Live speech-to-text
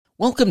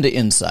Welcome to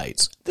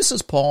Insights. This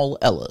is Paul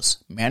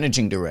Ellis,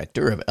 Managing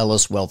Director of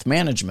Ellis Wealth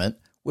Management,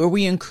 where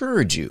we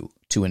encourage you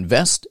to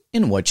invest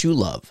in what you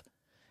love.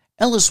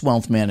 Ellis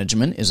Wealth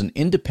Management is an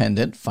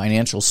independent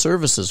financial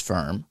services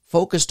firm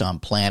focused on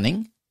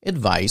planning,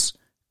 advice,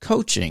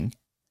 coaching,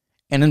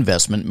 and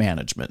investment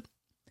management.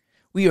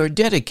 We are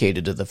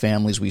dedicated to the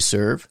families we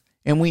serve,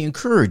 and we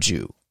encourage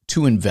you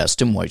to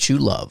invest in what you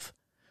love.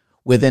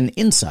 Within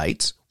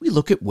Insights, we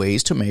look at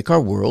ways to make our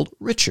world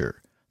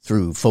richer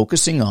through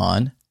focusing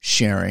on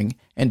sharing,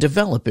 and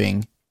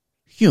developing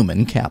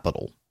human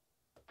capital.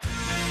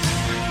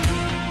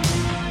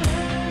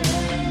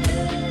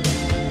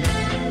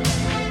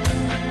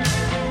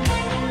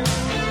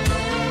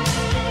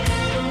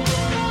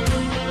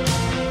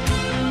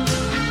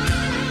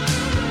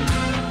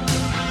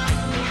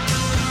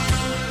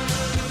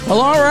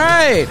 Well, all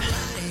right.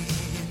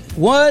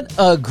 What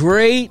a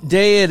great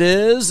day it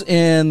is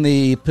in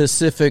the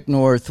Pacific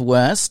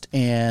Northwest,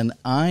 and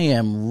I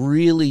am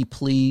really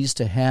pleased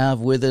to have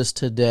with us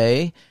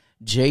today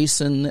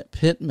Jason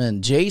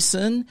Pittman.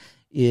 Jason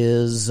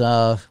is,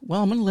 I'm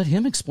going to let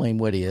him explain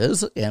what he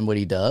is and what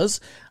he does.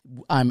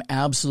 I'm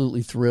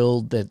absolutely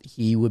thrilled that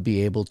he would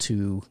be able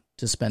to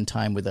spend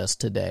time with us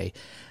today.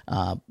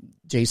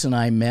 Jason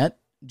and I met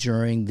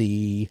during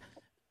the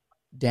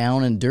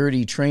Down and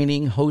Dirty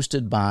training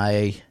hosted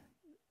by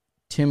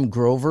Tim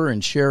Grover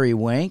and Sherry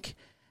Wank,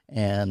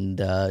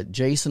 and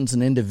Jason's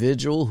an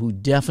individual who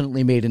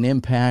definitely made an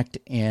impact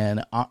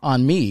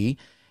on me,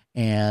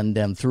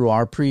 and through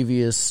our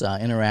previous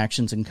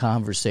interactions and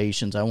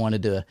conversations, I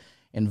wanted to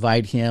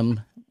invite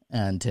him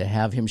and to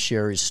have him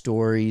share his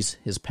stories,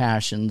 his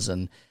passions,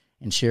 and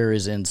share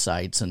his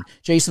insights. And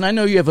Jason, I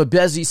know you have a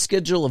busy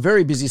schedule, a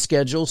very busy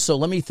schedule, so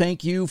let me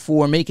thank you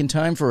for making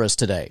time for us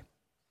today.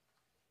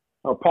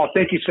 Oh, Paul,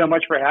 thank you so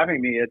much for having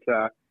me. It's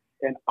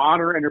an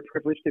honor and a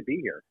privilege to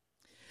be here.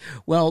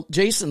 Well,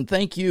 Jason,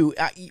 thank you.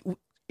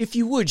 If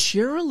you would,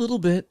 share a little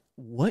bit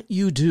what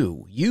you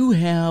do. You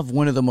have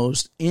one of the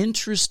most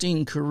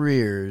interesting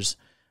careers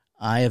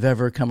I have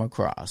ever come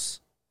across.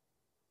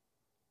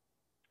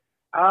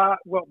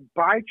 Well,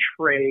 by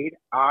trade,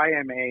 I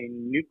am a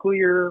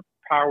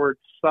nuclear-powered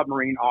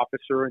submarine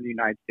officer in the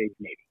United States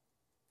Navy.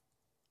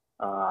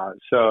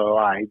 So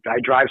I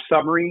drive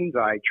submarines,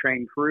 I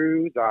train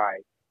crews,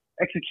 I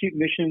execute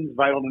missions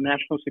vital to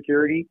national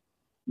security.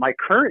 My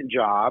current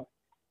job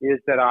is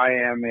that I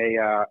am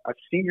a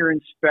senior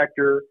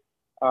inspector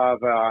of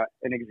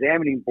an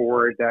examining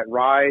board that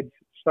rides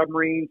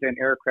submarines and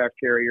aircraft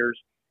carriers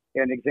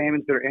and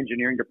examines their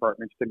engineering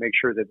departments to make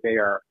sure that they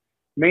are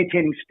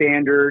maintaining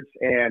standards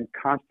and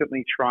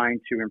constantly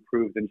trying to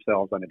improve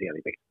themselves on a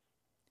daily basis.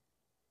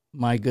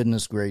 My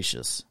goodness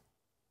gracious.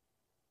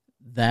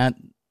 That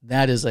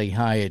is a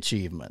high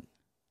achievement.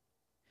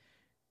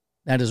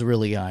 That is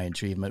really high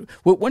achievement.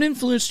 What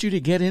influenced you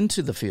to get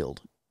into the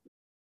field?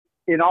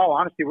 In all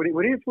honesty,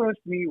 what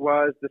influenced me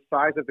was the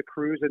size of the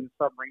crews in the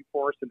submarine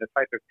force and the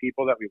type of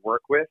people that we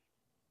work with.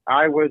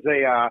 I was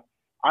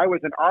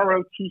an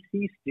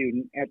ROTC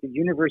student at the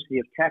University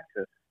of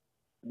Texas,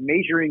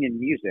 majoring in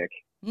music,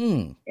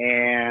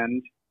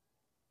 and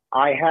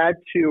I had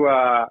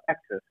to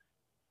Texas,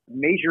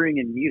 majoring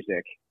in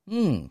music,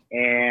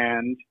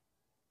 and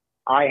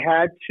I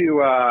had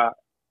to.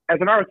 As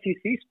an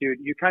ROTC student,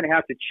 you kind of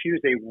have to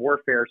choose a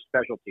warfare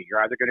specialty.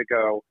 You're either going to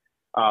go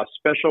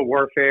special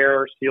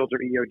warfare, SEALs or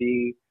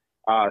EOD,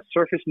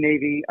 surface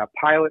Navy, a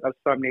pilot of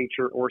some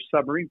nature, or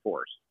submarine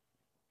force.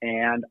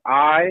 And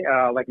I,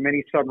 like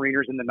many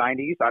submariners in the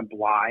 90s, I'm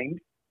blind.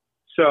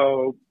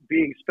 So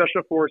being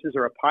special forces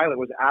or a pilot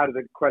was out of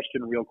the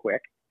question real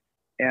quick.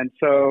 And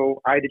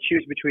so I had to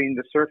choose between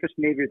the surface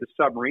Navy or the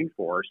submarine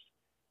force.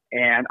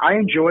 And I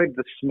enjoyed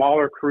the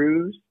smaller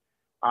crews.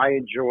 I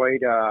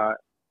enjoyed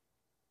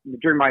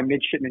during my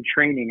midshipman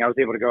training, I was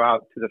able to go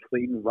out to the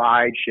fleet and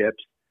ride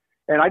ships.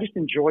 And I just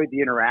enjoyed the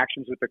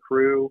interactions with the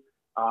crew,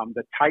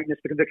 the tightness,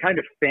 the kind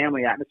of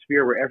family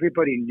atmosphere where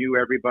everybody knew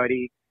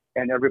everybody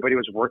and everybody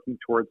was working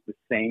towards the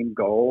same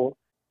goal.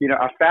 You know,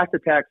 a fast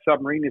attack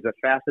submarine is a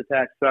fast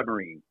attack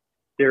submarine.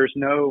 There's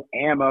no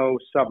ammo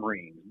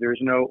submarines. There's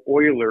no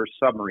oiler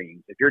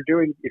submarines. If you're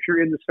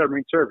in the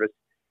submarine service,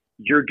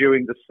 you're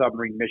doing the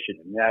submarine mission.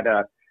 And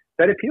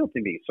that appealed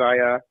to me. So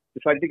I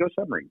decided to go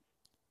submarine.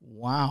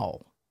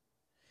 Wow.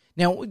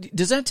 Now,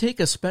 does that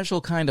take a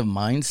special kind of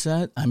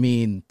mindset? I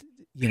mean,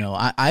 you know,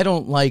 I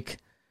don't like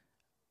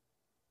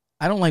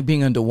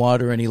being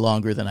underwater any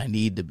longer than I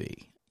need to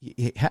be.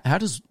 How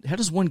does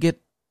one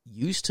get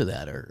used to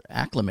that or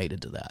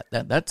acclimated to that?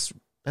 That's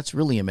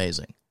really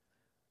amazing.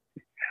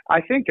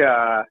 I think,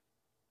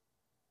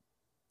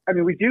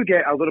 we do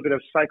get a little bit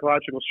of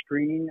psychological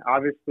screening.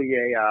 Obviously,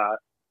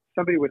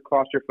 somebody with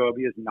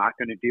claustrophobia is not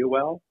going to do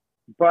well.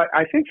 But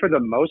I think for the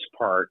most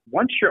part,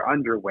 once you're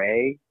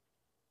underway,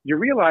 you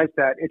realize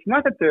that it's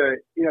not that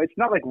it's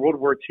not like World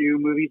War II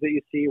movies that you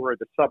see where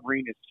the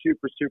submarine is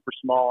super, super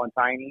small and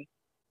tiny.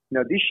 You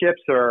know, these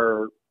ships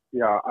are,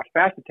 a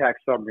fast attack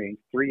submarine,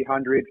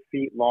 300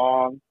 feet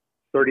long,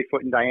 30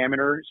 foot in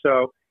diameter.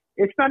 So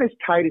it's not as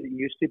tight as it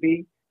used to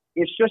be.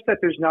 It's just that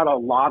there's not a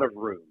lot of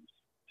rooms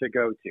to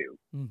go to.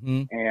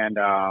 Mm-hmm.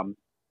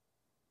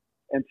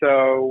 And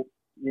so,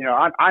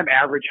 I'm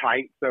average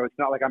height, so it's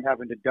not like I'm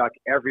having to duck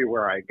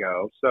everywhere I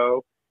go.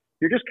 So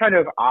you're just kind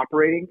of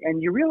operating,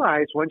 and you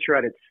realize once you're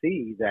out at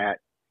sea that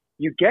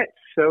you get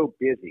so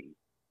busy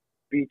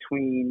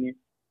between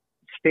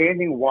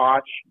standing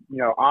watch,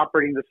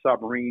 operating the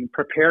submarine,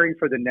 preparing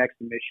for the next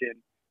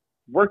mission,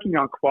 working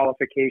on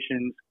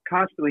qualifications,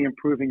 constantly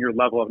improving your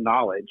level of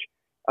knowledge.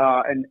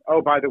 And,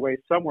 oh, by the way,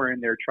 somewhere in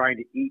there trying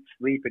to eat,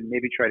 sleep, and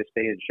maybe try to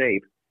stay in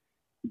shape,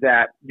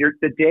 that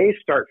the days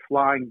start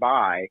flying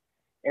by,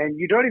 and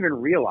you don't even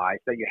realize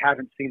that you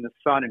haven't seen the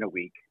sun in a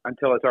week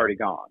until it's already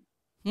gone.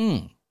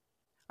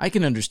 I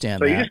can understand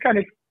so that. So you just kind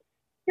of,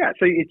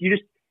 so you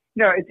just,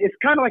 it's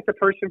kind of like the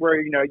person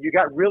where, you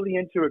got really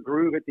into a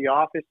groove at the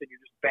office and you're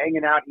just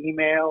banging out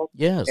emails.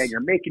 Yes. And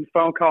you're making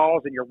phone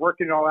calls and you're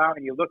working it all out,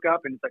 and you look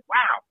up and it's like,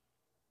 wow,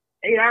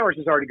 8 hours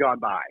has already gone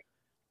by.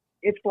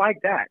 It's like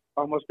that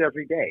almost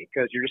every day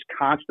because you're just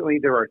constantly,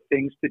 there are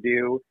things to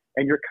do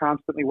and you're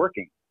constantly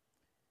working.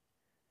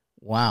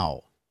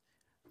 Wow.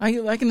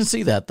 I can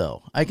see that,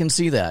 though. I can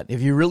see that.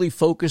 If you're really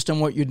focused on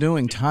what you're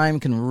doing, time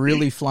can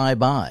really fly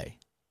by.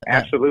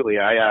 Absolutely.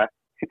 I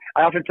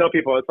often tell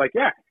people, it's like,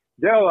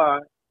 they'll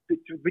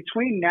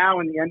between now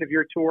and the end of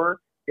your tour,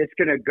 it's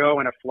going to go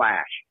in a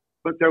flash.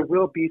 But there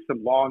will be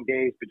some long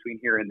days between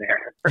here and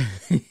there.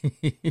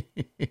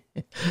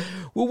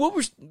 Well,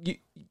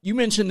 you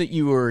mentioned that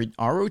you were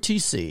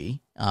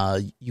ROTC.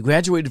 You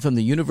graduated from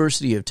the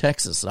University of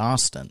Texas,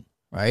 Austin,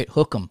 right?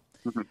 Hook'em.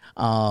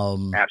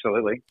 Mm-hmm.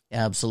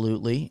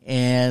 Absolutely.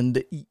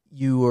 And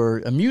you were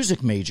a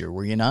music major,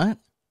 were you not?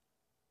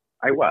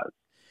 I was.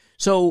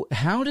 So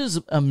how does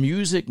a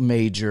music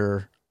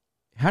major,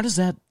 how does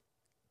that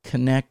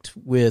connect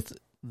with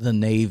the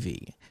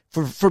Navy?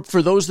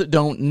 For those that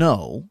don't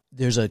know,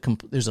 there's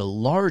a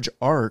large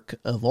arc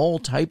of all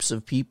types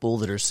of people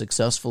that are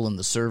successful in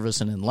the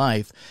service and in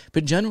life,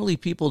 but generally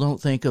people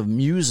don't think of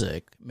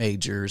music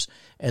majors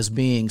as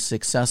being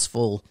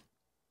successful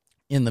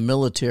in the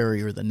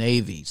military or the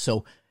Navy.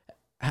 So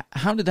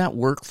how did that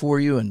work for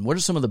you, and what are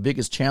some of the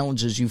biggest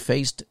challenges you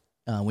faced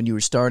when you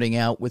were starting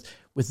out with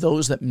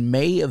those that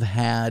may have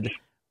had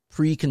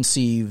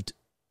preconceived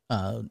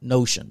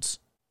notions?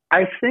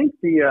 I think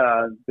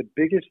the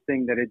biggest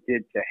thing that it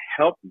did to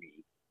help me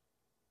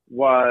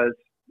was,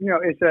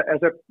 as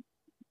a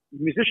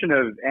musician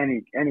of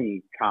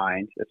any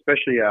kind,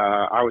 especially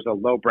I was a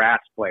low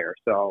brass player,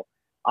 so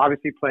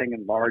obviously playing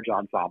in large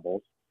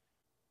ensembles,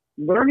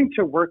 learning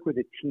to work with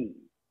a team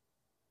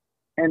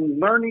and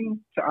learning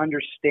to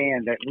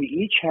understand that we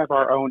each have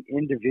our own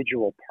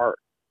individual part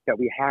that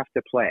we have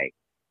to play,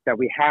 that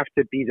we have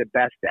to be the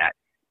best at,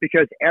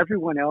 because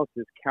everyone else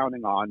is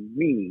counting on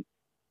me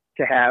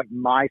to have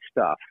my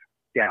stuff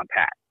down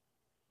pat.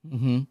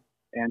 Mm-hmm.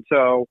 And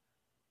so,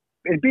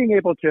 and being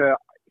able to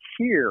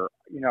hear,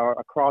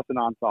 across an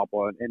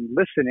ensemble and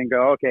listen and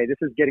go, okay, this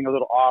is getting a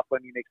little off,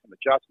 let me make some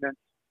adjustments.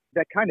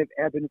 That kind of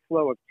ebb and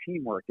flow of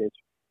teamwork is,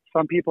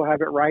 some people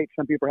have it right,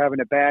 some people are having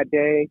a bad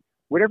day,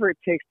 whatever it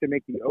takes to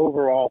make the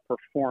overall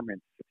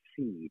performance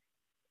succeed.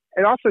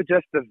 And also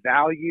just the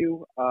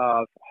value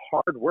of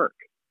hard work.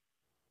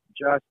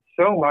 Just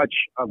so much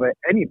of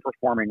any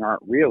performing art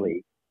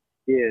really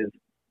is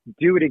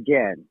do it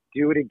again,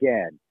 do it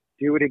again,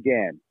 do it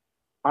again,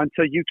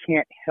 until you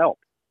can't help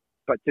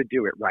but to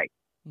do it right.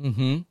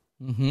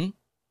 Mm-hmm. Mm-hmm.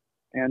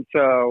 And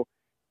so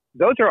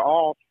those are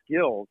all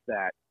skills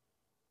that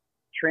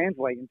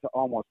translate into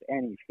almost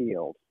any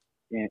field,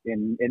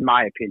 in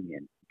my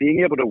opinion.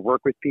 Being able to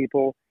work with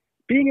people,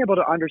 being able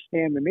to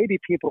understand that maybe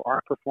people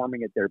aren't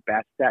performing at their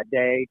best that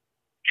day,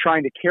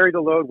 trying to carry the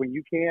load when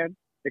you can,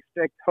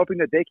 hoping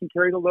that they can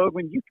carry the load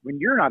when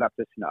you're not up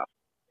to snuff.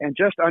 And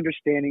just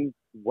understanding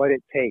what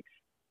it takes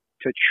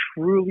to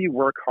truly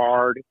work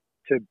hard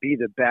to be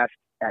the best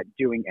at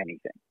doing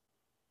anything.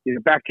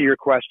 Back to your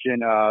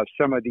question of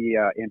some of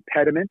the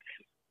impediments,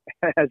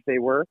 as they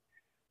were.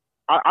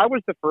 I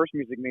was the first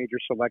music major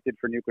selected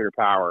for nuclear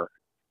power.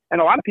 And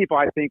a lot of people,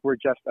 I think, were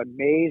just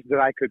amazed that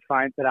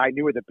I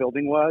knew where the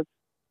building was.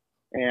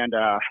 And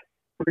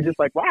we're just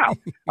like, wow,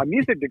 a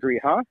music degree,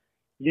 huh?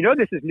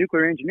 This is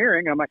nuclear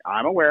engineering. I'm like,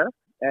 I'm aware.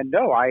 And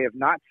no, I have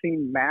not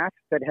seen math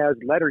that has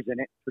letters in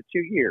it for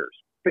 2 years.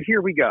 But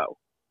here we go.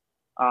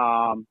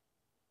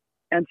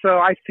 And so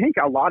I think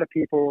a lot of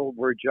people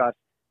were just,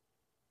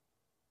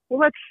 well,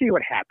 let's see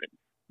what happens.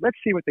 Let's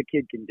see what the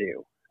kid can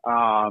do.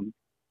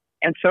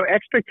 And so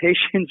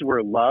expectations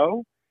were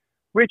low,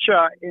 which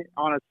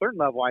on a certain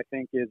level I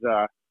think is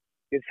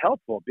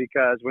helpful,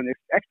 because when the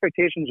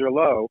expectations are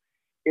low,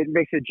 it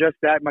makes it just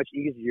that much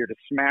easier to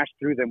smash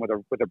through them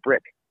with a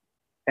brick.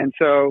 And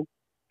so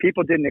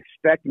people didn't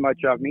expect much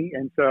of me,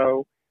 and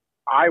so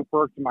I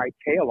worked my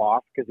tail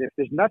off, because if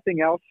there's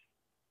nothing else,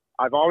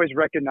 I've always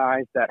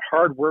recognized that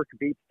hard work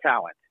beats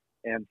talent.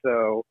 And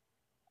so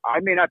I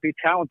may not be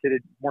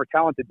more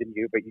talented than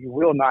you, but you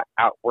will not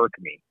outwork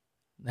me.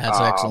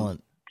 That's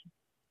excellent.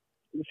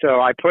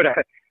 So I put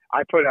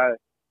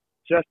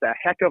just a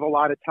heck of a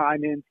lot of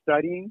time in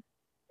studying,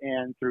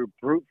 and through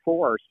brute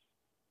force,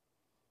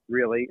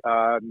 really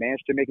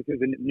managed to make it through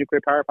the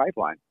nuclear power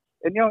pipeline.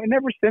 And, and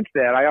ever since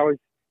that, I always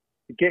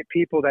get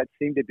people that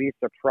seem to be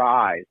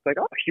surprised. Like,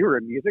 oh, you're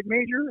a music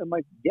major? I'm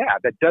like, yeah,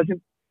 that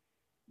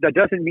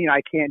doesn't mean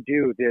I can't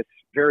do this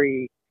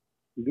very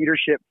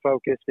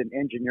leadership-focused and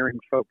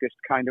engineering-focused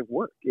kind of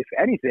work. If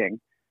anything,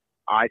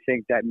 I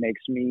think that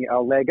makes me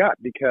a leg up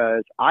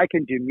because I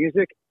can do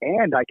music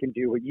and I can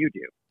do what you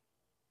do.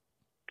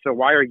 So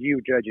why are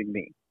you judging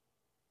me?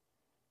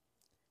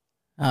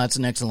 That's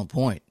an excellent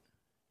point.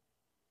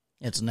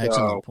 It's an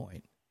excellent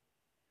point.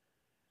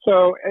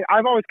 So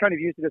I've always kind of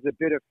used it as a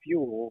bit of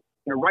fuel,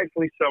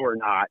 rightfully so or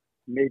not.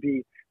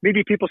 Maybe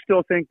people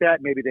still think that,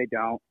 maybe they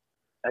don't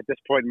at this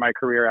point in my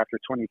career after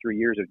 23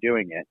 years of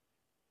doing it.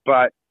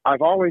 But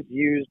I've always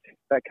used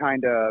that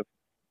kind of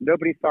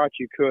nobody thought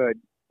you could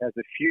as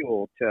a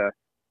fuel to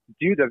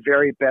do the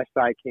very best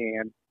I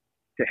can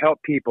to help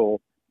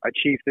people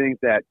achieve things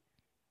that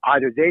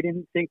either they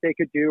didn't think they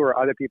could do or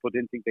other people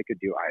didn't think they could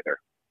do either.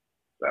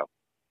 So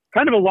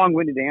kind of a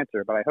long-winded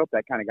answer, but I hope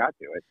that kind of got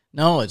to it.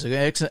 No, it's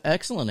an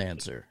excellent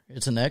answer.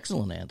 It's an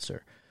excellent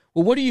answer.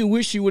 Well, what do you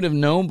wish you would have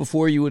known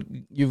before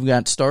you've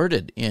got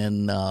started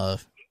in on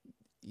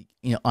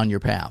your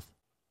path?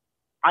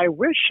 I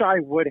wish I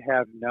would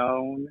have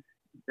known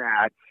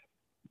that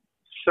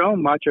so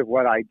much of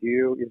what I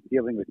do is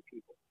dealing with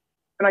people.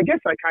 And I guess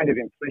I kind of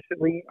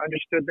implicitly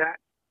understood that.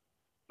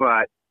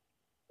 But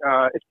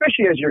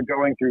especially as you're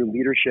going through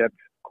leadership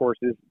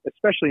courses,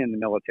 especially in the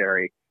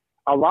military,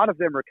 a lot of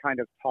them are kind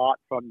of taught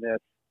from this,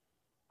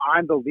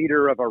 I'm the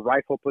leader of a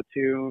rifle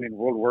platoon in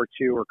World War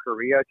II or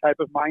Korea type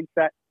of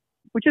mindset,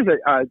 which is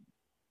a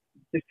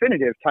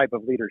definitive type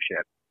of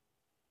leadership.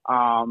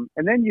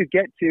 And then you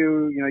get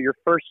to, your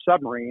first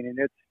submarine and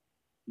it's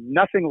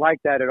nothing like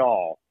that at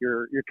all.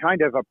 You're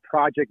kind of a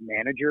project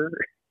manager,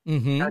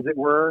 as it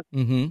were,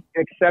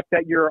 except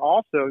that you're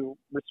also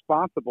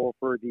responsible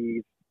for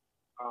these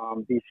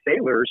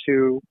sailors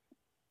who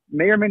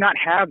may or may not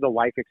have the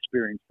life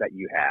experience that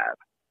you have.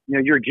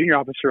 You're a junior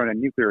officer on a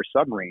nuclear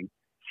submarine.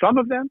 Some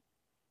of them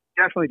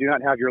definitely do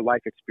not have your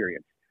life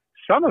experience.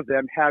 Some of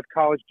them have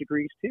college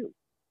degrees too,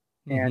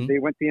 and they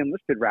went the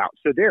enlisted route.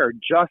 So they're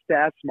just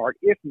as smart,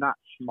 if not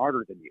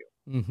smarter than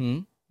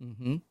you.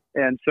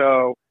 And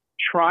so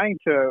trying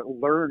to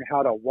learn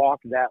how to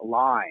walk that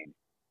line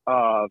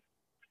of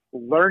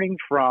learning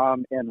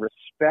from and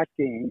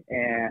respecting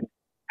and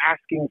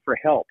asking for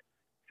help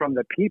from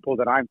the people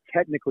that I'm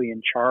technically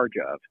in charge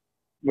of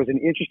was an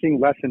interesting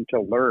lesson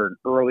to learn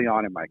early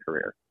on in my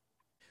career.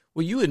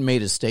 Well, you had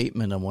made a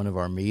statement on one of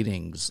our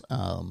meetings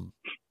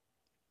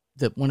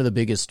that one of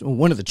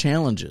the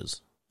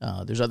challenges,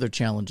 there's other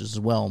challenges as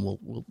well,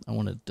 and I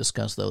want to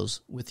discuss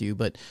those with you,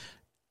 but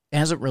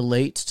as it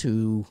relates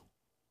to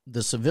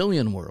the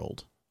civilian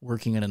world,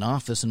 working in an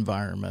office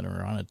environment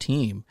or on a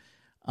team,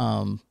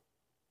 in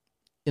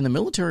the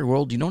military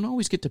world, you don't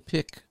always get to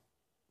pick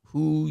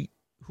who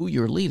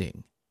you're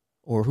leading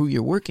or who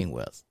you're working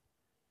with.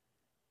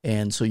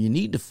 And so you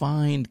need to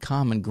find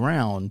common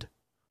ground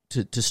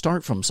to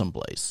start from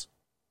someplace.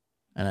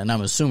 And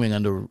I'm assuming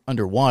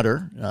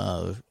underwater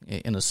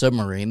in a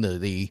submarine,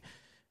 the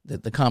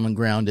common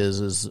ground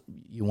is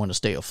you want to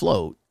stay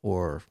afloat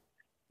or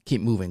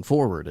keep moving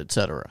forward, et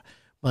cetera.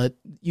 But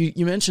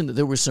you mentioned that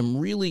there were some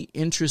really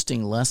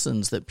interesting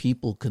lessons that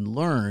people can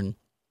learn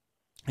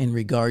in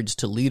regards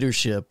to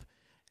leadership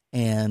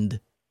and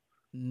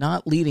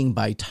not leading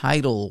by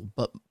title,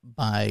 but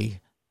by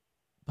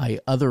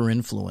other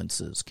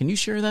influences. Can you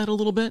share that a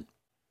little bit?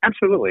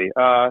 Absolutely.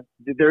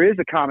 There is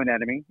a common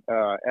enemy.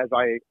 As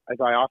I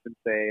often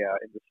say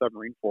in the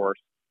submarine force,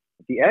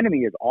 the enemy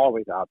is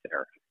always out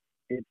there.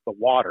 It's the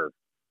water,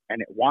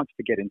 and it wants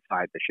to get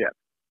inside the ship.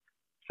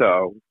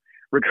 So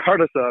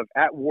regardless of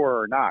at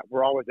war or not,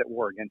 we're always at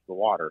war against the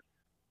water.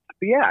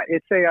 But yeah,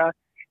 it's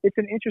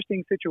an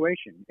interesting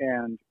situation.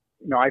 And,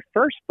 I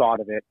first thought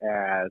of it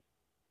as,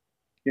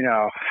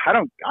 I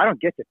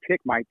don't get to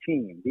pick my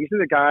team. These are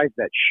the guys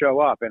that show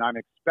up and I'm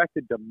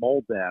expected to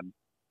mold them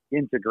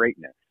into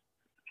greatness.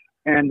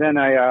 And then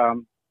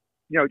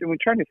when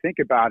trying to think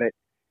about it,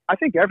 I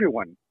think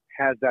everyone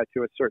has that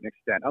to a certain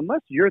extent,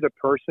 unless you're the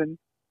person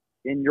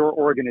in your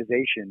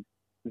organization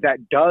that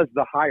does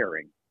the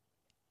hiring.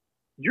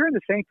 You're in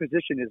the same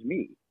position as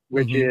me,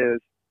 which is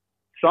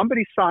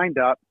somebody signed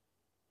up,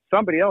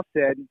 somebody else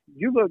said,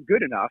 you look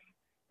good enough.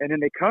 And then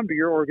they come to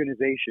your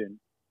organization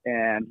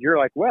and you're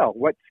like, well,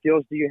 what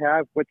skills do you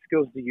have? What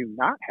skills do you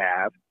not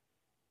have?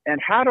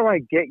 And how do I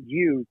get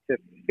you to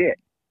fit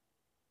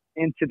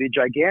into the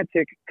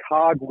gigantic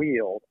cog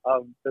wheel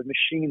of the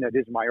machine that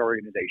is my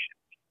organization?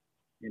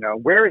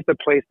 Where is the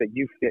place that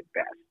you fit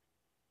best?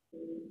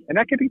 And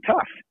that can be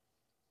tough.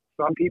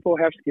 Some people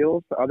have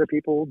skills, other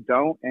people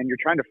don't, and you're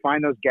trying to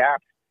find those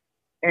gaps.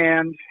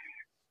 And,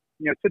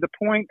 to the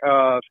point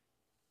of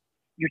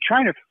you're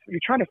trying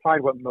to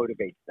find what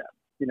motivates them.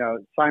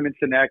 Simon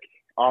Sinek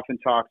often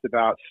talks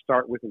about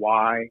start with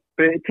why,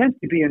 but it tends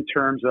to be in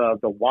terms of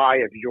the why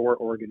of your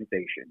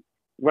organization.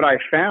 What I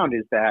found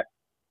is that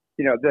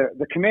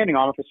the commanding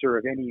officer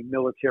of any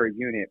military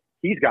unit,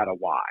 he's got a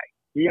why.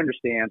 He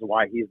understands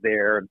why he's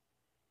there,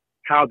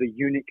 how the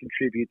unit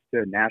contributes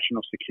to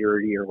national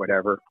security or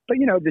whatever. But,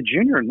 the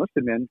junior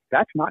enlisted man,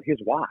 that's not his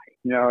why.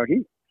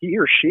 He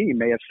or she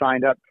may have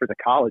signed up for the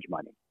college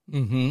money.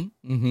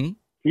 Mm-hmm. Mm-hmm.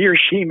 He or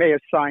she may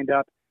have signed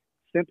up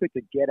simply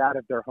to get out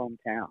of their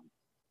hometown.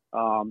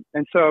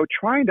 And so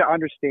trying to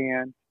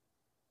understand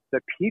the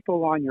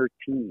people on your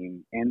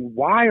team and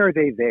why are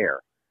they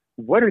there?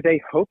 What are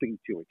they hoping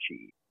to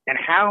achieve? And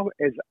how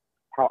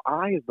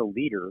I as the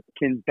leader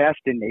can best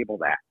enable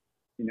that,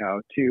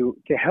 to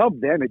help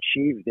them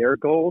achieve their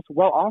goals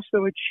while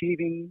also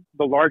achieving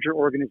the larger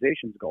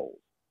organization's goals.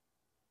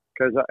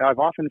 Because I've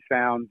often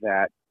found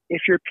that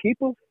if your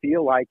people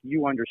feel like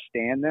you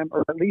understand them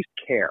or at least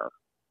care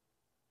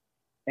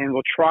and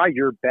will try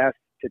your best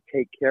to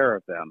take care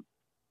of them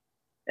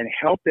and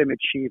help them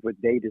achieve what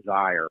they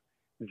desire,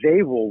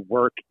 they will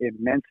work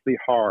immensely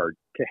hard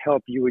to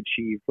help you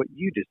achieve what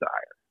you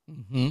desire.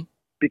 Mm-hmm.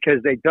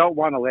 Because they don't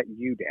want to let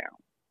you down.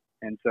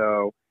 And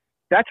so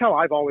that's how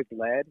I've always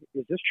led,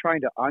 is just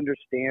trying to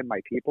understand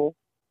my people,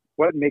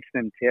 what makes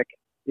them tick.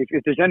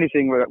 If there's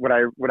anything, what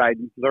I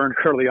learned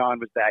early on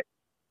was that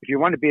if you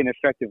want to be an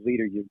effective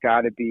leader, you've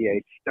got to be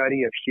a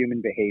study of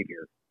human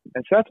behavior.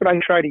 And so that's what I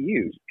try to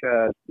use.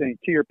 Because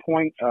to your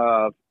point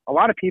of, a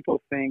lot of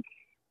people think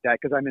that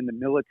because I'm in the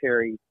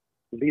military,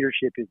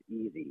 leadership is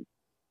easy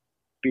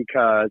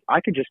because I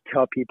can just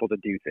tell people to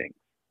do things.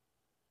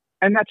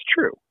 And that's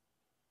true.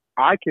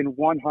 I can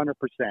 100%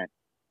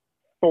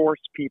 force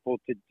people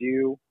to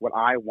do what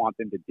I want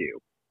them to do.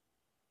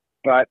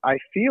 But I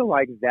feel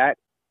like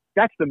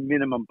that's the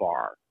minimum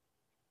bar.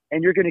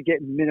 And you're going to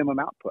get minimum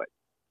output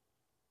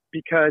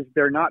because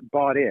they're not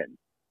bought in.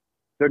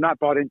 They're not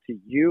bought into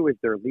you as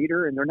their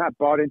leader, and they're not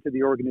bought into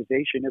the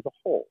organization as a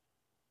whole.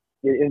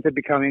 It ends up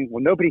becoming,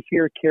 well, nobody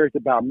here cares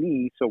about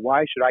me, so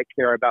why should I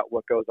care about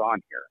what goes on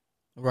here?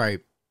 Right.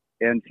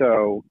 And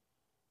so,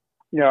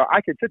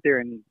 I could sit there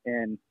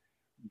and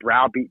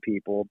browbeat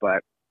people,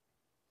 but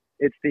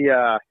it's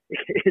the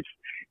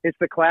it's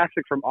the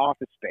classic from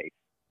Office Space.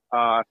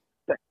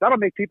 That'll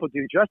make people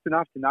do just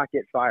enough to not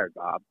get fired,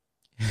 Bob.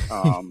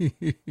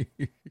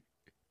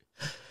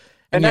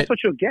 And that's what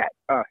you'll get.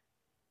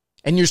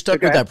 And you're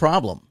stuck with that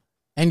problem.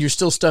 And you're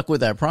still stuck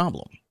with that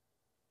problem.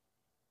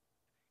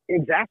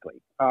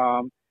 Exactly.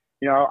 I'm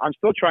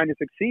still trying to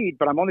succeed,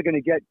 but I'm only going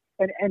to get,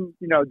 and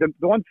the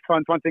one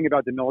fun thing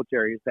about the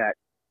military is that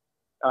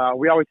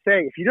we always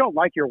say, if you don't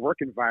like your work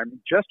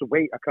environment, just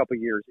wait a couple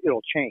of years,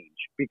 it'll change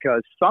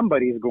because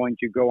somebody is going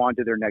to go on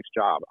to their next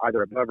job,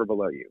 either above or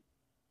below you.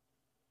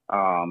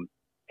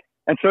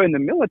 And so in the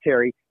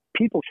military,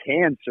 people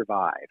can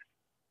survive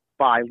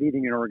by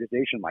leading an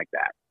organization like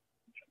that.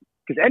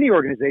 Because any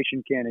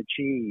organization can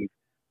achieve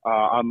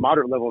a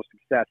moderate level of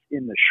success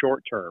in the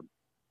short term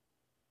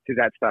through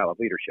that style of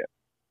leadership.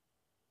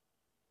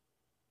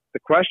 The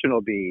question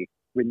will be,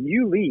 when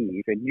you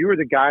leave and you're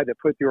the guy that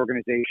put the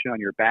organization on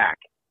your back,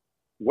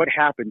 what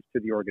happens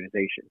to the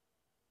organization?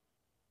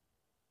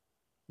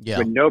 Yeah.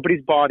 When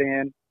nobody's bought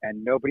in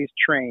and nobody's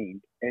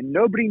trained and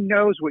nobody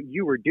knows what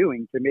you were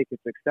doing to make it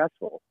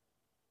successful,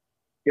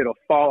 it'll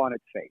fall on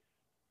its face.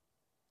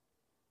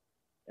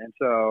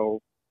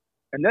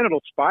 And then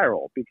it'll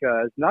spiral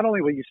because not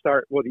only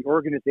will the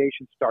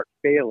organization start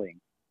failing,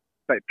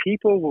 but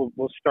people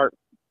will start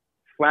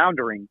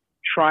floundering,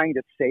 trying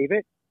to save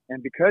it.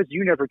 And because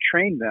you never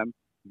trained them,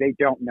 they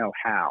don't know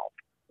how.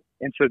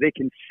 And so they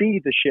can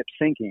see the ship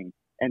sinking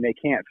and they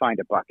can't find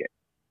a bucket.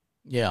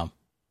 Yeah.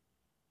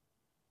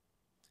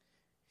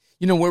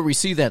 Where we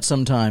see that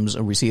sometimes,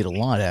 or we see it a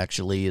lot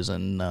actually, is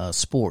in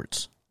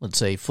sports. Let's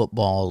say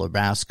football or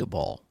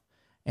basketball.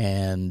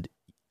 And,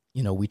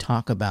 we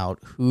talk about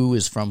who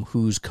is from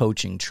whose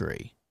coaching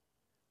tree.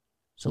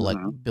 So like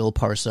Bill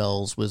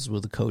Parcells was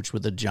with a coach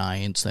with the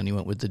Giants, then he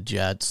went with the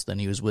Jets, then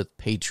he was with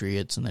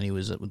Patriots, and then he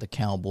was with the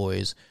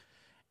Cowboys.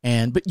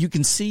 But you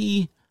can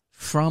see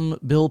from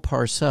Bill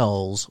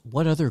Parcells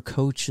what other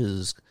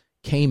coaches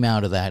came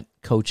out of that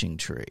coaching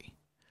tree.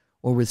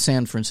 Or with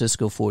San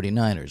Francisco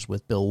 49ers,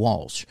 with Bill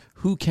Walsh,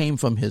 who came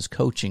from his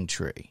coaching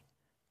tree,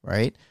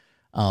 right?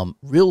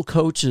 Real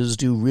coaches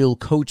do real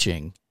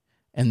coaching,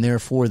 and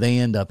therefore they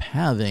end up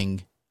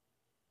having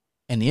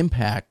an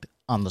impact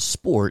on the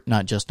sport,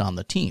 not just on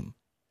the team,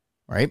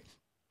 right?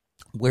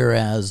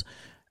 Whereas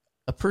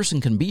a person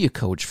can be a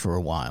coach for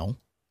a while,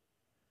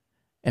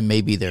 and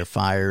maybe they're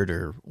fired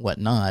or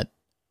whatnot,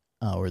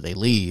 or they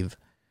leave,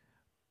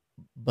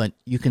 but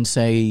you can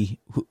say,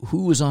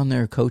 who was on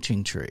their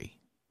coaching tree?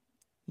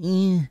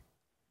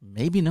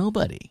 Maybe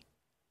nobody,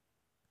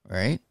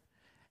 right?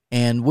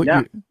 And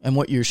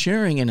what you're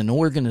sharing in an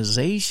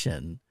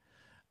organization,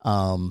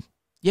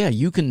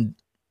 you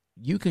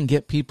can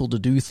get people to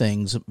do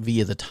things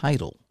via the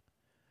title,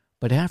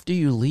 but after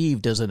you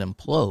leave, does it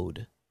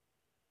implode,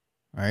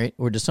 right?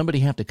 Or does somebody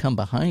have to come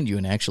behind you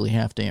and actually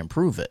have to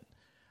improve it?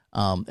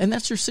 And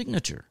that's your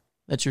signature.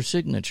 That's your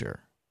signature,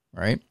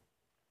 right?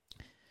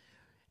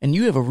 And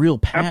you have a real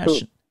passion.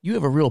 Absolutely. you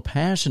have a real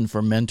passion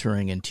for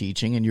mentoring and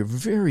teaching, and you're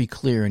very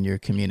clear in your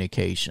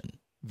communication.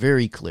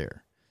 Very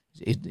clear.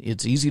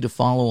 It's easy to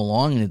follow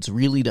along, and it's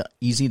really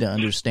easy to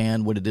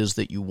understand what it is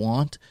that you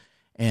want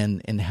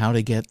and how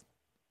to get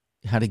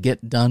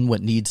done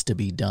what needs to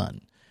be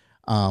done.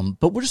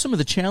 But what are some of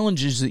the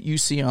challenges that you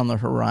see on the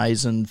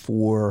horizon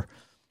for,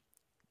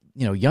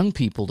 young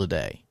people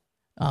today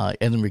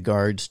in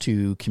regards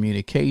to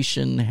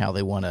communication, how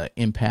they want to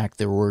impact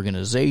their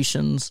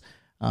organizations?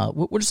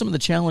 What are some of the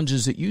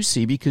challenges that you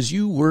see, because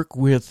you work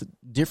with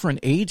different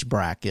age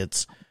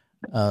brackets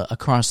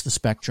across the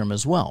spectrum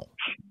as well?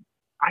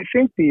 I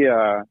think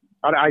it's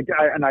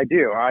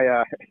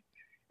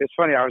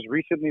funny. I was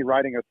recently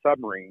riding a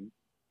submarine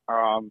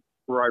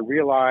where I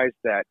realized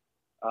that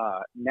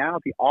now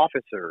the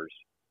officers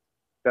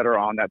that are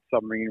on that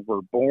submarine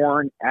were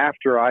born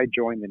after I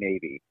joined the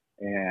Navy.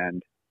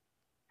 And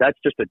that's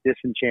just a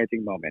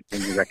disenchanting moment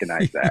when you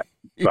recognize that.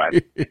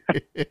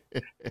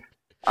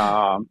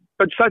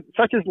 But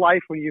such is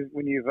life when you've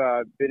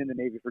been in the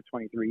Navy for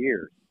 23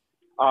 years.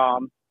 I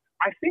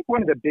think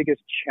one of the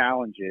biggest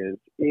challenges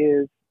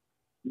is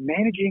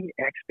managing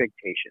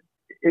expectations.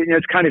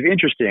 It's kind of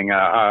interesting.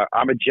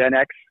 I'm a Gen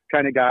X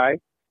kind of guy,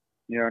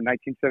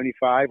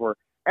 1975, where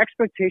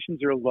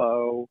expectations are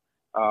low.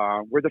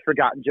 We're the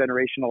forgotten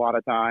generation a lot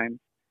of times.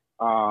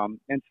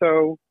 And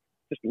so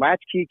just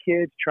latchkey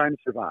kids trying to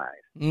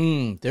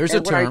survive. There's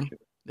a term.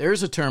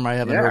 There's a term I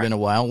haven't heard in a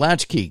while.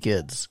 Latchkey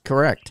kids.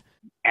 Correct.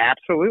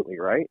 Absolutely,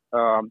 right?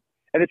 And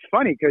it's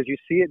funny because you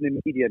see it in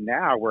the media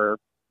now where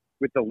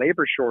with the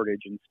labor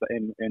shortage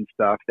and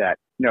stuff that,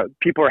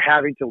 people are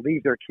having to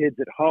leave their kids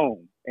at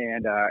home.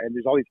 And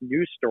there's all these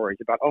news stories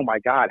about, oh my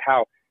God,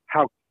 how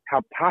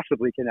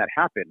possibly can that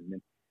happen?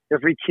 And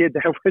every kid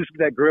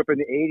that grew up in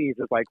the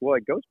 80s is like, well,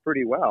 it goes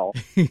pretty well.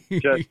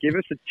 Just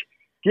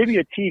give me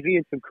a TV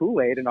and some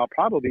Kool-Aid and I'll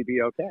probably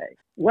be okay.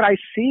 What I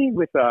see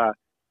with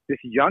this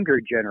younger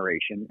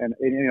generation, and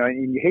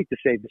you hate to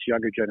say this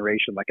younger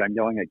generation like I'm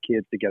yelling at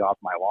kids to get off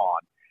my lawn,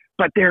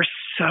 but they're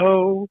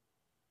so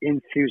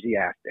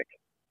enthusiastic.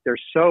 They're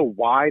so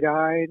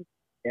wide-eyed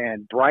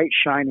and bright,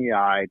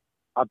 shiny-eyed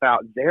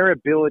about their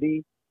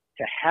ability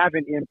to have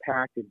an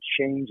impact and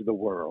change the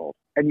world.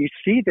 And you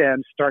see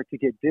them start to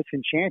get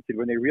disenchanted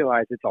when they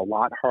realize it's a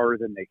lot harder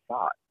than they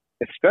thought.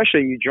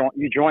 Especially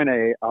you join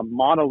a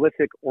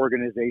monolithic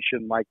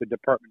organization like the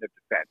Department of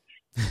Defense.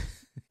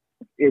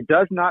 It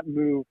does not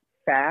move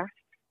fast,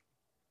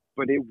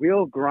 but it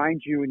will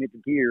grind you in its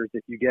gears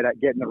if you get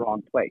in the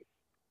wrong place.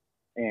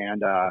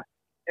 And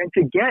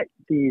to get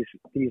these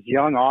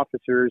young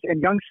officers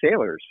and young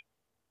sailors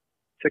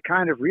to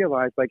kind of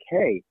realize, like,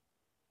 hey,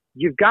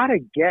 you've got to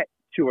get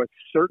to a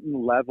certain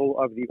level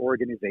of the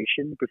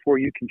organization before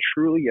you can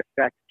truly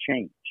affect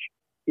change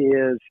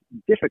is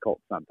difficult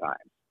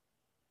sometimes.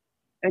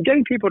 And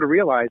getting people to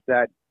realize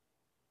that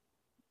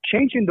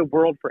changing the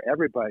world for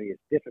everybody is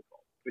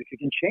difficult. But if you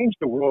can change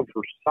the world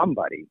for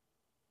somebody,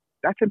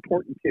 that's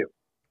important too.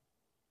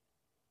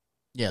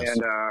 Yes.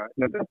 And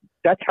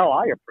that's how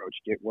I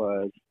approached it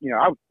was,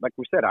 like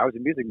we said, I was a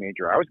music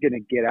major. I was going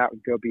to get out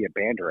and go be a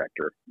band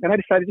director. And I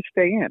decided to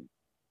stay in.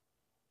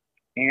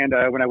 And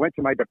when I went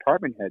to my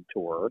department head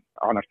tour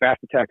on a fast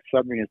attack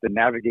submarine as the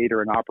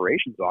navigator and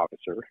operations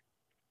officer,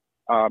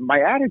 my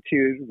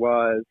attitude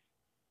was,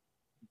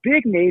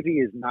 Big Navy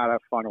is not a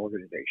fun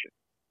organization.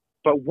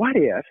 But what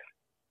if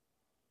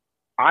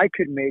I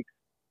could make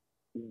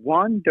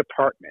one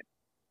department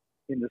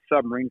in the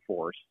submarine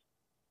force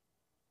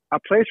a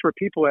place where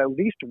people at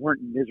least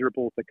weren't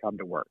miserable to come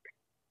to work?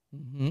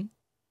 Mm-hmm.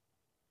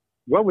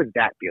 What would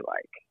that be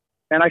like?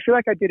 And I feel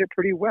like I did it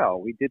pretty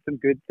well. We did some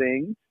good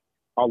things.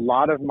 A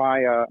lot of my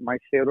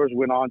sailors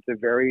went on to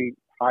very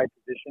high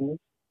positions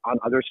on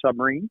other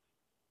submarines.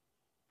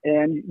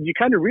 And you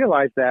kind of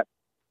realize that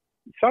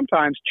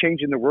sometimes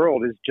changing the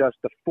world is just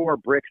the 4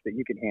 bricks that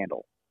you can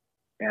handle.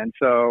 And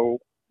so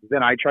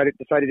then I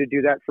decided to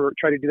do that for an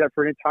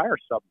entire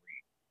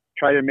submarine.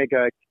 Try to make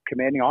a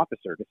commanding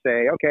officer to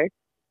say, okay,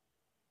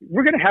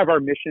 we're going to have our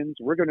missions.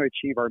 We're going to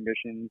achieve our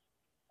missions.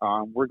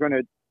 We're going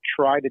to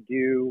try to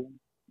do,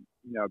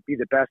 be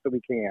the best that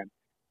we can.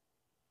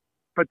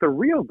 But the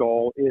real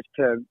goal is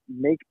to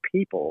make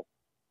people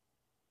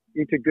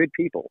into good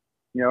people.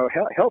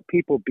 Help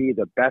people be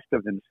the best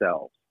of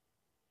themselves.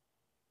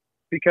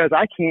 Because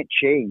I can't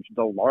change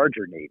the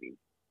larger Navy.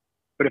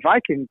 But if I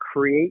can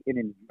create an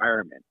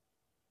environment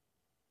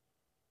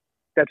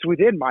that's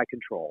within my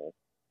control,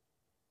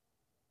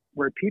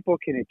 where people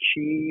can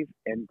achieve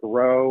and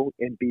grow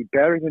and be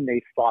better than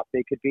they thought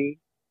they could be,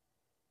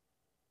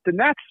 then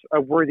that's a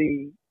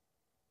worthy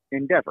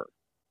endeavor.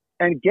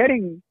 And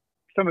getting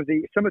some of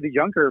the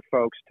younger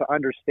folks to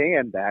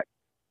understand that,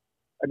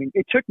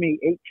 it took me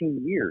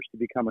 18 years to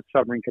become a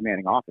submarine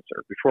commanding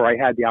officer before I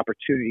had the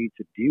opportunity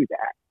to do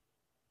that.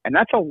 And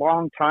that's a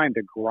long time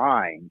to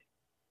grind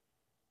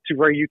to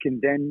where you can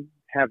then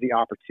have the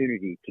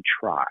opportunity to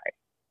try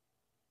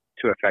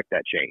to affect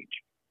that change.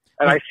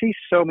 And I see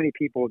so many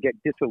people get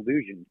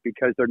disillusioned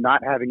because they're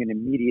not having an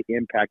immediate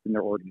impact in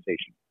their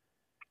organization.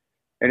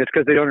 And it's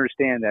because they don't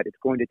understand that it's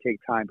going to take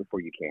time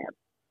before you can.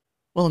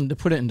 Well, and to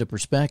put it into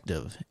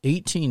perspective,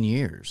 18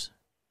 years,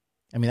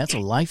 I mean, that's a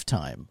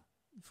lifetime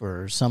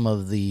for some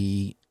of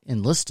the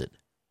enlisted.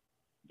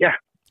 Yeah,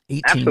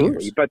 18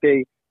 absolutely. years.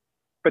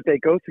 But they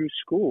go through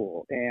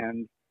school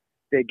and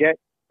they get,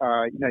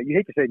 you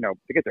hate to say no,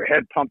 they get their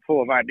head pumped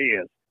full of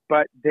ideas,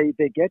 but they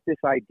get this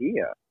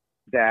idea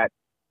that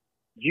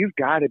you've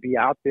got to be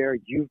out there,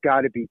 you've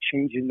got to be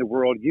changing the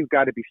world, you've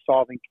got to be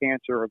solving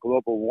cancer or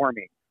global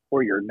warming,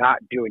 or you're not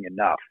doing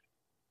enough.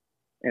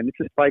 And it's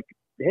just like,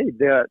 hey,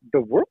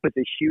 the world is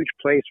a huge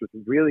place with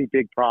really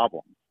big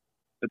problems.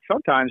 But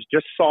sometimes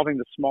just solving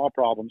the small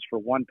problems for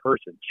one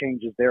person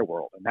changes their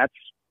world. And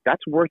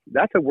that's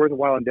a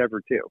worthwhile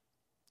endeavor too.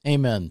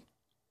 Amen.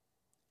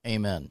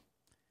 Amen.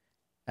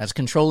 That's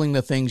controlling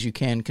the things you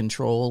can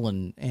control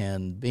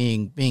and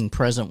being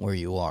present where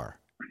you are.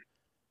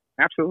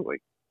 Absolutely.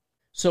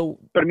 So,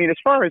 but I mean, as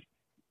far as,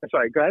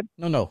 sorry, go ahead.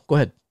 No, go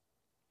ahead.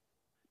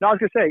 No, I was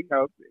going to say,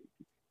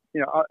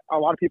 a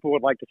lot of people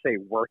would like to say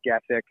work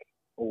ethic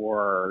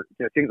or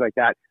things like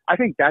that. I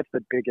think that's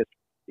the biggest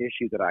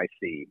issue that I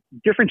see.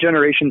 Different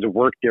generations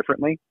work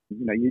differently.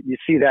 You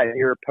see that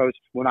here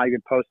not even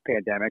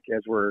post-pandemic,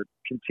 as we're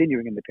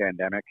continuing in the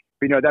pandemic.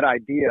 That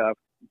idea of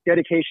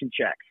dedication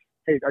checks.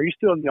 Hey, are you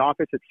still in the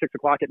office at 6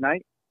 o'clock at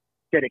night?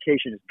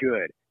 Dedication is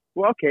good.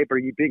 Well, okay, but are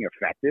you being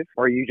effective,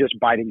 or are you just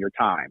biding your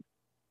time?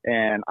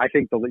 And I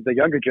think the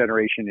younger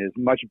generation is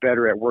much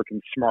better at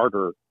working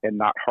smarter and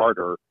not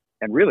harder,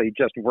 and really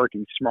just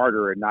working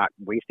smarter and not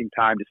wasting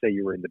time to say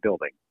you were in the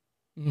building.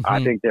 Mm-hmm.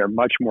 I think they're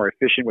much more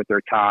efficient with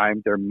their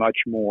time. They're much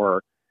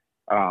more,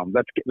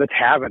 let's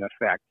have an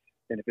effect.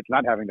 And if it's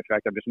not having an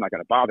effect, I'm just not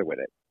going to bother with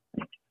it.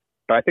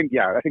 But I think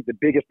the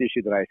biggest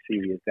issue that I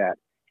see is that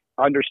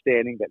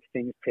understanding that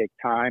things take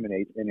time and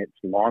it's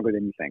longer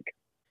than you think.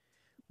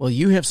 Well,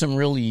 you have some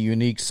really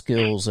unique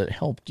skills that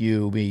helped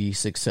you be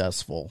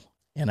successful.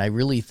 And I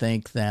really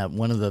think that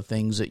one of the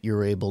things that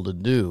you're able to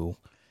do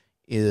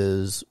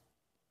is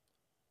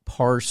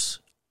parse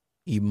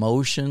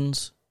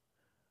emotions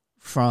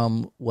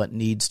from what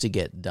needs to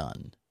get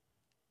done.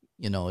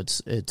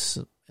 It's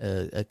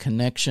a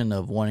connection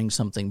of wanting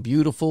something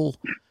beautiful,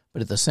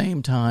 but at the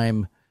same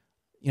time,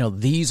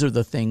 these are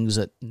the things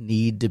that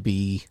need to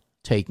be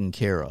taken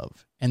care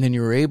of. And then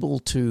you're able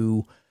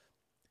to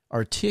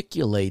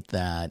articulate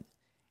that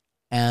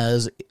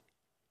as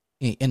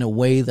in a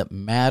way that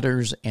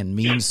matters and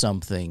means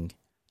something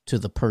to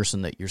the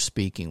person that you're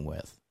speaking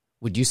with.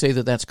 Would you say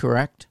that that's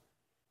correct?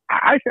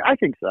 I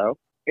think so.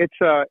 It's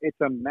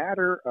a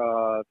matter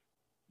of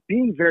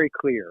being very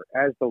clear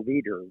as the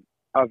leader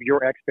of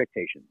your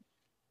expectations.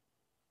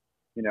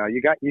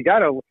 You got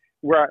to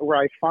where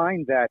I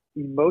find that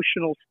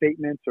emotional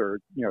statements or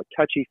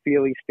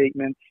touchy-feely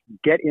statements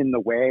get in the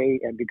way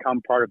and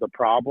become part of the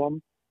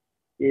problem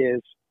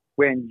is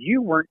when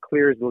you weren't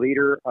clear as the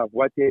leader of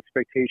what the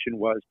expectation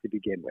was to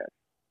begin with.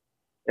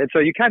 And so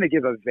you kind of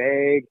give a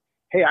vague,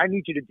 hey, I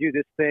need you to do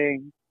this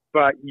thing,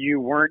 but you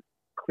weren't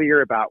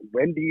clear about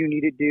when do you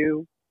need it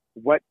to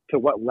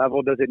what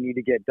level does it need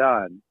to get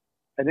done.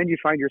 And then you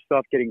find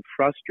yourself getting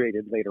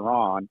frustrated later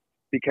on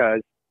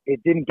because it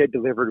didn't get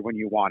delivered when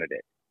you wanted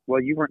it.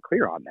 Well, you weren't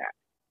clear on that.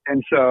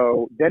 And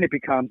so then it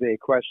becomes a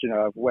question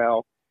of,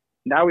 well,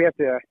 now we have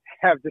to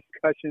have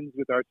discussions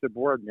with our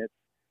subordinates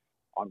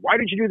on why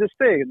did you do this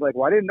thing? It's like,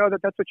 well, I didn't know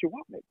that that's what you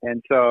wanted.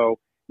 And so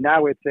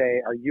now it's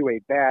are you a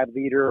bad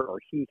leader, or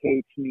he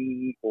hates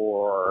me,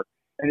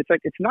 and it's like,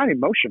 it's not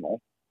emotional.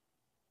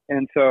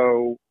 And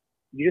so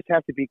you just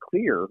have to be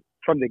clear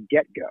from the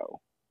get-go.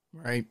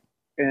 Right.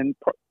 And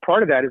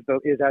part of that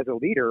is as a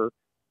leader,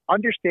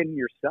 understanding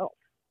yourself,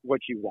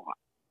 what you want.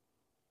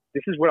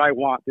 This is what I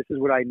want. This is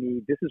what I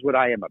need. This is what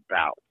I am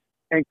about.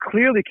 And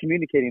clearly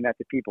communicating that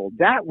to people.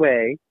 That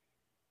way,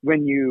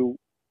 when you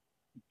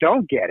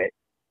don't get it,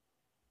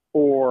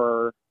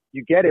 or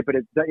you get it, but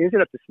it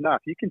isn't up to snuff,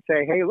 you can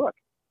say, hey, look,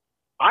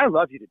 I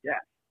love you to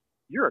death.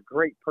 You're a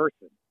great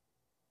person.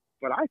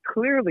 But I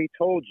clearly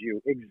told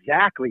you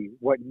exactly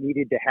what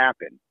needed to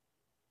happen.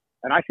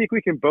 And I think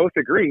we can both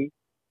agree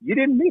you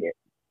didn't need it.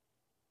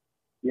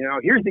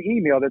 Here's the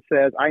email that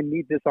says, I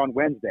need this on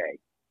Wednesday.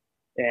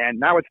 And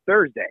now it's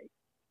Thursday.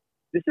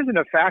 This isn't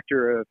a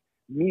factor of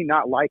me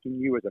not liking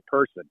you as a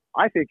person.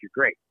 I think you're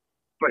great,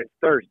 but it's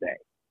Thursday.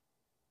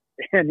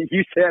 And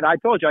you said, I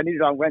told you I need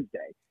it on Wednesday.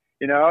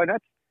 And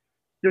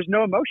there's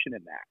no emotion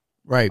in that.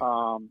 Right.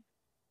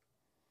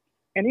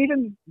 And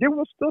even there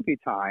will still be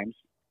times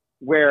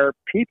where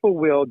people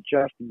will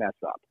just mess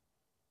up.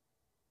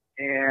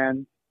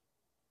 And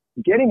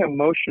getting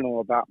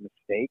emotional about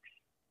mistakes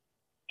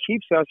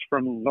keeps us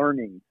from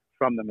learning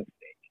from the mistake.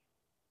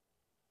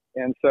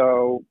 And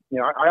so,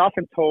 I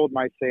often told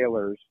my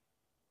sailors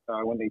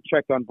when they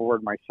checked on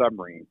board my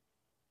submarine,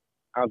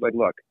 I was like,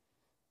 look,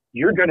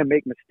 you're going to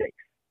make mistakes.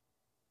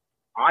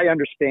 I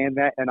understand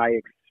that, and I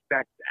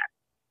expect that.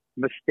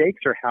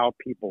 Mistakes are how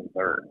people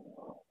learn.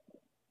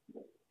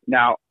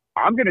 Now,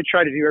 I'm going to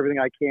try to do everything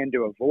I can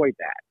to avoid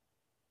that.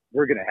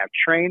 We're going to have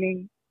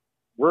training.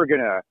 We're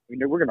going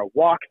to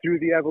walk through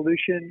the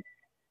evolution.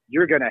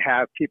 You're going to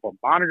have people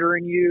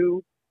monitoring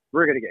you.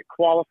 We're going to get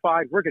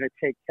qualified. We're going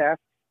to take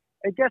tests.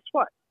 And guess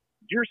what?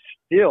 You're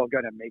still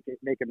going to make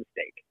a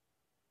mistake.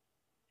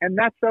 And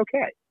that's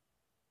okay,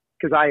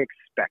 because I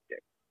expect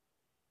it.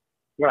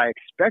 What I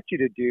expect you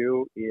to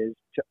do is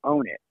to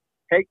own it.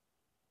 Hey,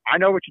 I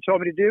know what you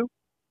told me to do.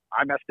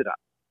 I messed it up.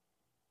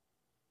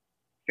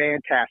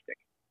 Fantastic.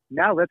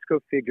 Now let's go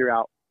figure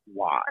out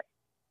why.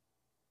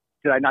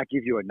 Did I not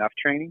give you enough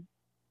training?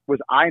 Was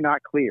I not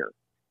clear?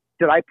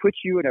 Did I put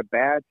you in a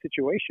bad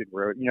situation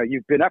where,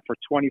 you've been up for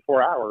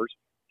 24 hours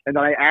and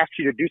then I asked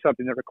you to do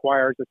something that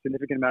requires a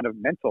significant amount of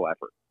mental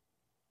effort?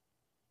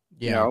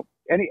 Yeah.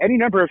 Any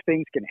number of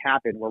things can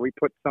happen where we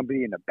put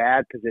somebody in a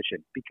bad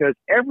position, because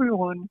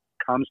everyone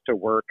comes to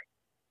work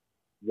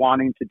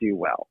wanting to do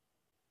well.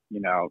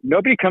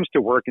 Nobody comes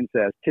to work and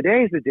says,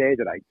 today is the day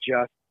that I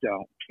just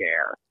don't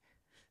care.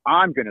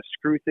 I'm going to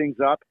screw things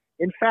up.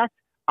 In fact,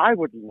 I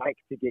would like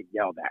to get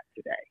yelled at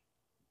today.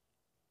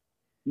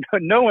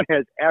 No one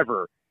has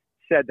ever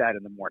said that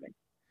in the morning.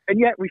 And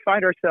yet we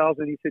find ourselves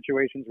in these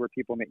situations where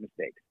people make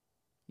mistakes.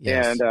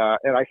 Yes.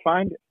 And I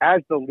find,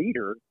 as the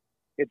leader,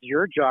 it's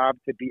your job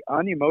to be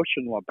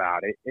unemotional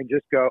about it and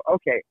just go,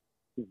 okay,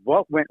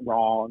 what went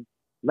wrong?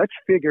 Let's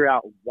figure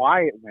out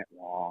why it went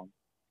wrong.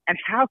 And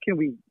how can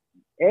we,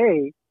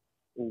 A,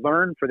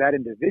 learn for that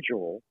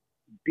individual,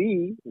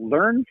 B,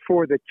 learn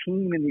for the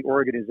team and the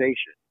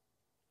organization.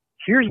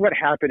 Here's what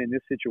happened in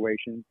this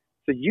situation,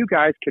 so you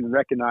guys can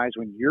recognize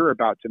when you're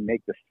about to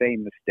make the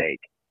same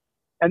mistake.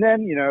 And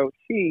then,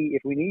 C,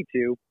 if we need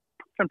to,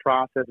 put some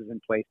processes in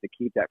place to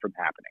keep that from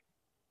happening.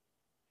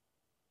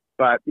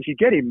 But if you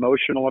get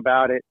emotional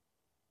about it,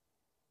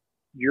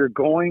 you're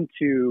going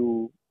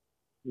to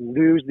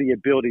lose the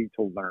ability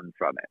to learn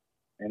from it.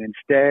 And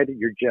instead,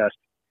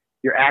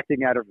 you're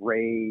acting out of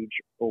rage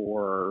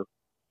or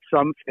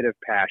some fit of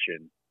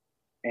passion,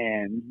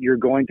 and you're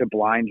going to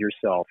blind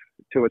yourself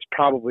to what's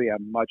probably a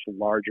much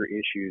larger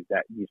issue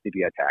that needs to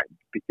be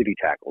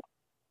tackled.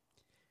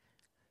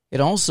 It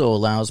also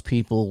allows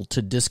people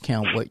to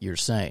discount what you're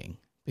saying,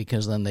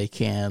 because then they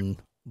can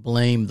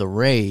blame the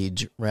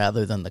rage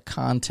rather than the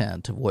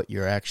content of what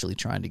you're actually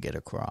trying to get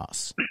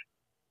across.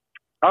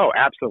 Oh,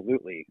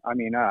 absolutely. I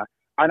mean,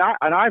 and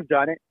I've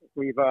done it.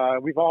 We've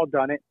all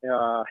done it.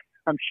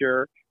 I'm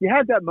sure you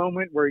had that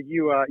moment where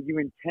you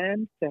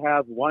intend to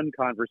have one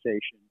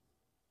conversation,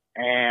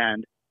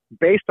 and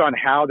based on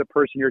how the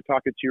person you're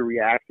talking to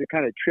reacts, it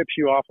kind of trips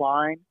you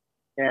offline,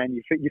 and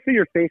you feel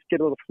your face get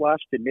a little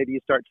flushed, and maybe you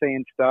start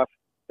saying stuff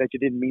that you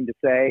didn't mean to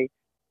say.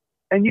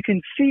 And you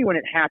can see when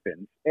it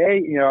happens.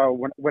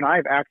 When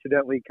I've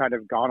accidentally kind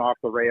of gone off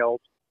the rails,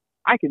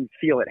 I can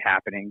feel it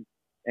happening,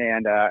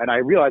 and I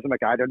realize, I'm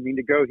like, I don't mean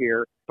to go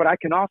here, but I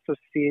can also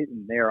see it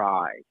in their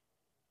eyes.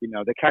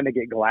 They kind of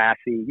get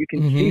glassy. You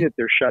can see that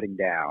they're shutting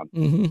down.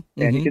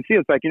 And you can see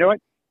it's like, you know what?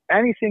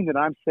 Anything that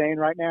I'm saying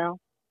right now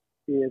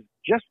is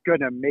just going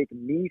to make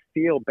me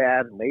feel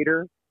bad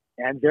later,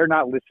 and they're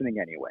not listening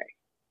anyway.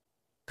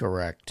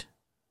 Correct.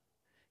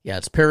 Yeah,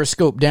 it's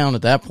Periscope down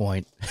at that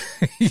point.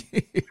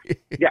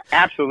 Yeah,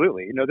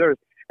 absolutely.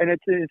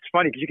 It's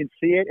funny because you can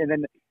see it, and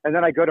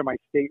then I go to my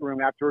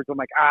stateroom afterwards. I'm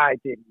like, I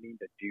didn't mean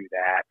to do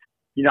that.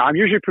 I'm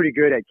usually pretty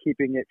good at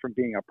keeping it from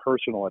being a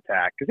personal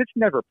attack, because it's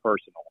never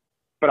personal.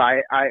 But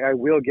I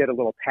will get a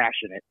little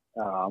passionate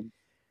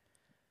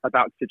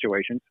about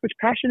situations, which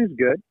passion is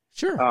good.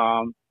 Sure.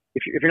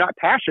 If you're not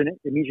passionate,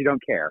 it means you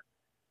don't care.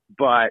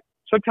 But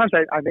sometimes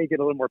I may get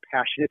a little more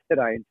passionate than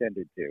I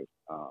intended to.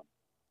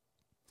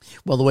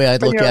 Well, the way I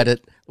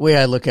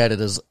look at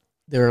it is,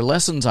 there are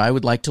lessons I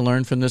would like to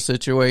learn from this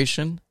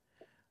situation,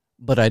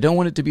 but I don't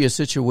want it to be a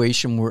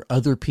situation where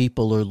other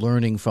people are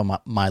learning from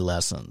my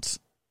lessons.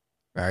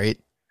 Right?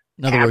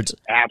 In other words,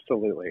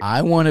 absolutely,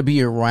 I want to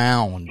be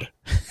around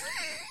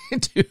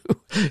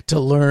to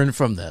learn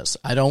from this.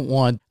 I don't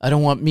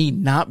want me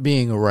not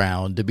being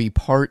around to be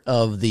part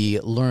of the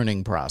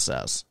learning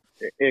process.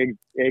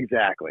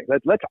 Exactly.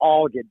 Let's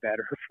all get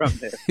better from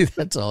this.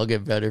 Let's all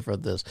get better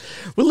from this.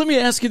 Well, let me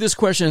ask you this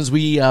question as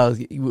we're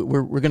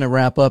going to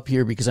wrap up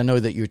here, because I know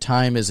that your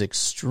time is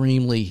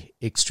extremely,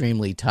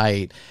 extremely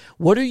tight.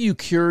 What are you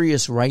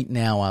curious right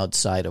now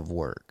outside of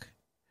work?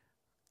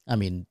 I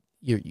mean,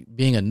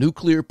 being a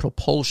nuclear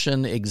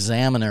propulsion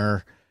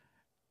examiner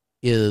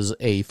is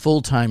a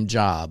full-time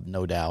job,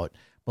 no doubt.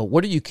 But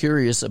what are you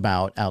curious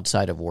about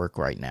outside of work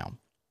right now?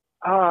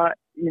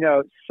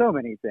 So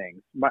many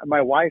things.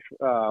 My wife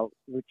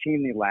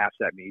routinely laughs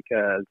at me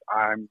because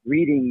I'm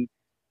reading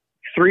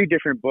 3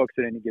 different books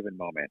at any given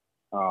moment.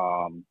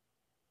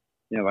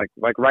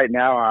 Like right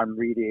now I'm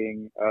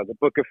reading the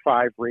Book of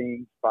 5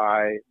 Rings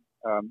by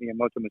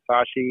Miyamoto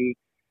Musashi,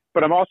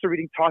 but I'm also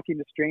reading Talking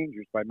to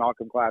Strangers by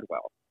Malcolm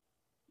Gladwell.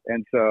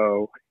 And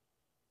so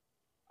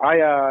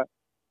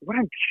what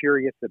I'm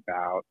curious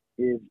about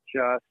is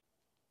just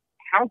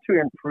how to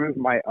improve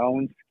my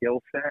own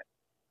skill set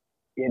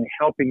in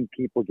helping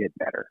people get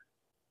better.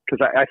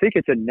 Because I think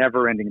it's a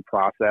never-ending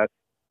process.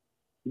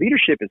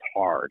 Leadership is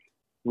hard.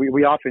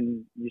 We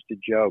often used to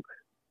joke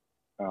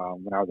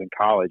when I was in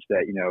college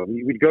that,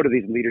 we'd go to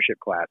these leadership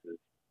classes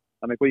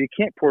I'm like, well, you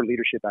can't pour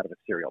leadership out of a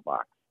cereal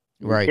box.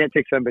 Right. You can't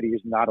take somebody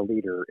who's not a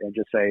leader and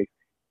just say,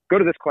 go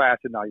to this class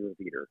and now you're a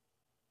leader.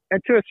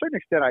 And to a certain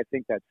extent, I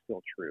think that's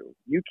still true.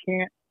 You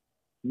can't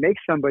make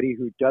somebody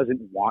who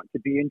doesn't want to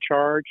be in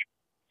charge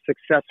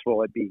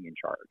successful at being in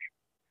charge.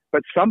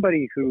 But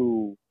somebody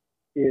who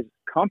is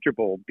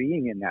comfortable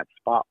being in that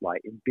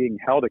spotlight and being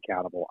held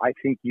accountable, I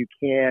think you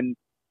can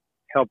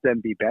help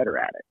them be better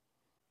at it.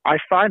 I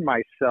find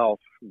myself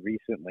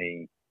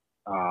recently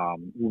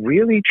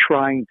really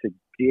trying to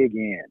dig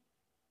in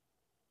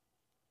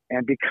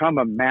and become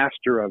a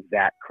master of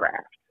that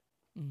craft,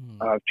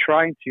 of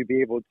trying to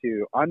be able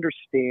to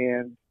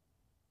understand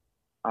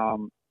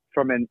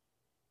from an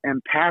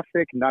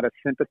empathic, not a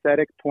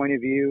sympathetic point of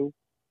view,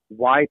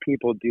 why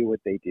people do what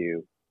they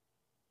do,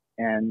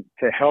 and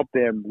to help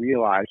them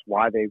realize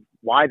why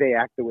they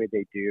act the way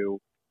they do,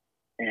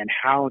 and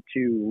how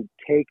to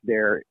take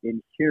their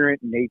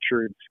inherent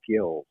nature and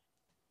skills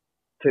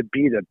to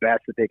be the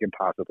best that they can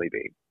possibly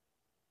be.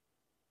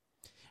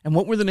 And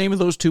what were the name of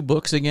those two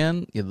books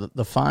again?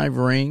 The Five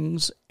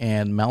Rings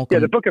and Malcolm. Yeah,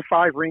 the Book of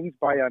Five Rings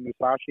by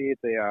Musashi.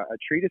 It's a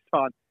treatise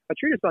on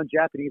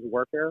Japanese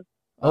warfare.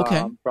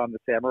 Okay. From the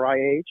samurai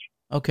age.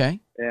 Okay.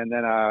 And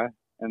then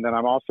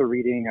I'm also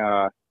reading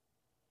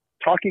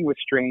Talking with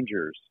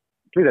Strangers.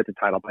 I believe that's the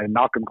title, by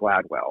Malcolm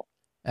Gladwell.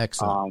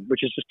 Excellent.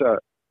 Which is just a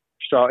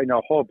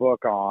whole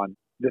book on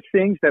the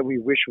things that we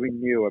wish we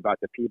knew about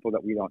the people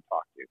that we don't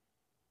talk to.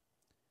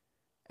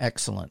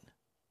 Excellent.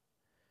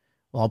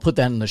 Well, I'll put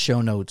that in the show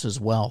notes as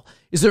well.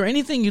 Is there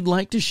anything you'd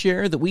like to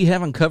share that we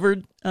haven't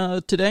covered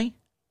today?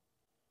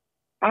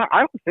 I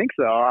don't think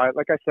so.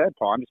 Like I said,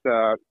 Paul, I'm just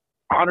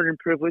honored and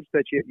privileged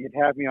that you'd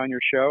have me on your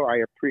show. I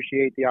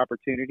appreciate the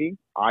opportunity.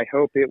 I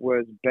hope it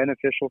was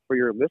beneficial for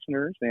your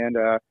listeners. And,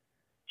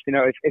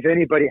 if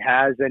anybody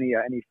has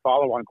any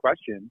follow-on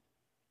questions,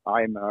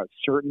 I'm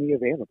certainly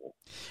available.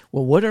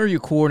 Well, what are your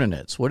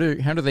coordinates? How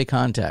do they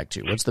contact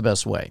you? What's the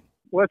best way?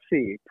 Let's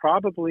see.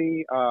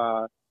 Probably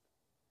on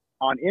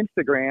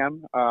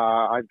Instagram,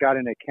 I've got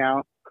an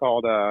account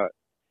called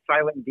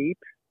Silent Deep,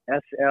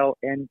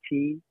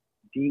 SLNTDEEP,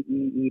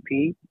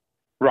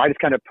 where I just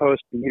kind of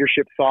post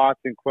leadership thoughts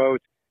and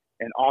quotes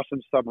and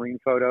awesome submarine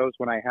photos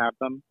when I have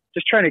them.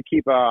 Just trying to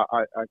keep a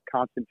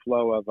constant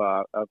flow of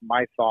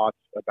my thoughts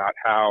about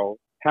how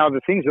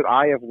the things that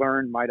I have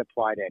learned might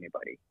apply to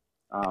anybody.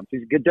 So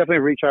you could definitely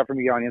reach out for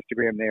me on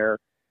Instagram there,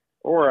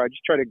 or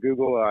just try to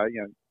Google,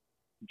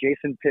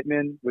 Jason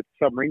Pittman with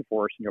Submarine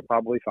Force, and you'll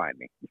probably find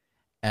me.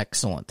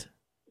 Excellent.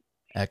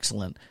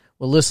 Excellent.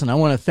 Well, listen, I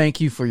want to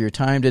thank you for your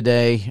time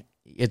today.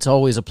 It's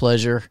always a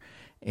pleasure,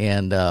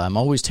 and I'm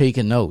always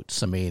taking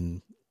notes. I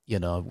mean,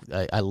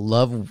 I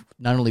love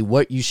not only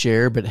what you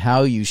share, but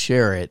how you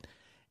share it,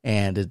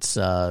 and it's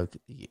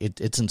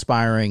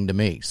inspiring to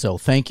me. So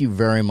thank you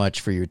very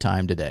much for your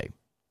time today.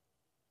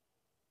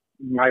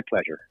 My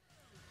pleasure.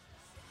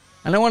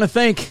 And I want to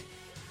thank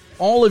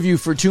all of you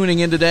for tuning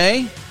in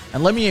today,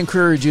 and let me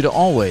encourage you to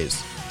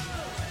always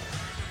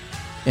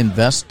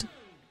invest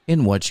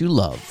in what you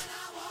love.